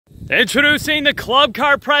Introducing the Club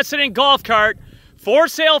Car Precedent golf cart for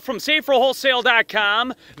sale from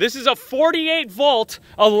saferwholesale.com. This is a 48-volt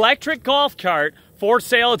electric golf cart for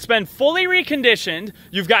sale. It's been fully reconditioned.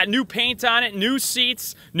 You've got new paint on it, new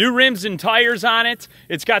seats, new rims and tires on it.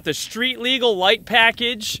 It's got the street legal light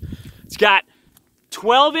package. It's got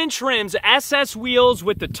 12-inch rims, SS wheels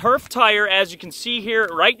with the turf tire, as you can see here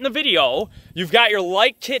right in the video. You've got your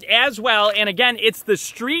light kit as well, and again, it's the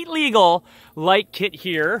street legal light kit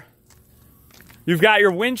here. You've got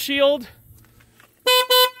your windshield,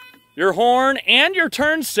 your horn, and your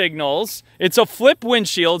turn signals. It's a flip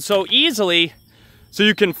windshield, so you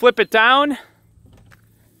can flip it down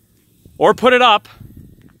or put it up,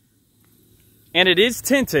 and it is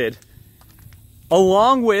tinted,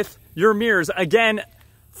 along with your mirrors. Again,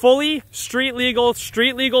 fully street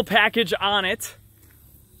legal package on it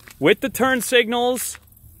with the turn signals.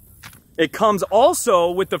 It comes also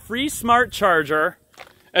with the free smart charger,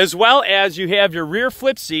 as well as you have your rear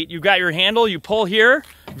flip seat. You've got your handle, you pull here,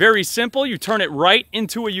 very simple. You turn it right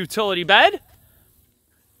into a utility bed,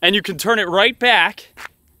 and you can turn it right back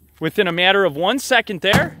within a matter of 1 second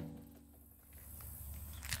there.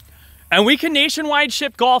 And we can nationwide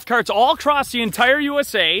ship golf carts all across the entire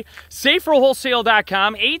USA.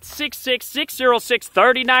 saferwholesale.com,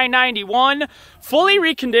 866-606-3991. Fully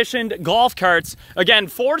reconditioned golf carts. Again,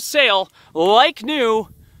 for sale, like new.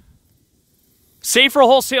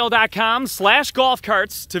 saferwholesale.com/golf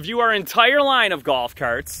carts to view our entire line of golf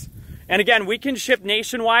carts. And again, we can ship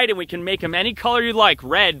nationwide, and we can make them any color you like.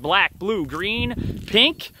 Red, black, blue, green,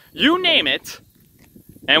 pink, you name it.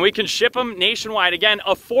 And we can ship them nationwide. Again,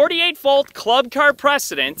 a 48-volt Club Car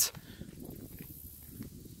Precedent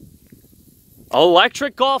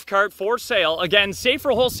electric golf cart for sale. Again,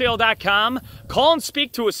 saferwholesale.com. Call and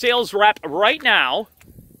speak to a sales rep right now.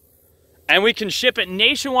 And we can ship it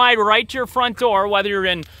nationwide right to your front door, whether you're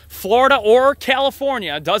in Florida or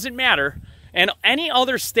California, doesn't matter. And any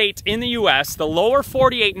other state in the U.S., the lower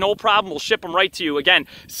 48, no problem, we'll ship them right to you. Again,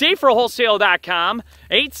 saferwholesale.com,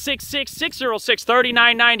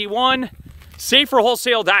 866-606-3991,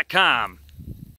 saferwholesale.com.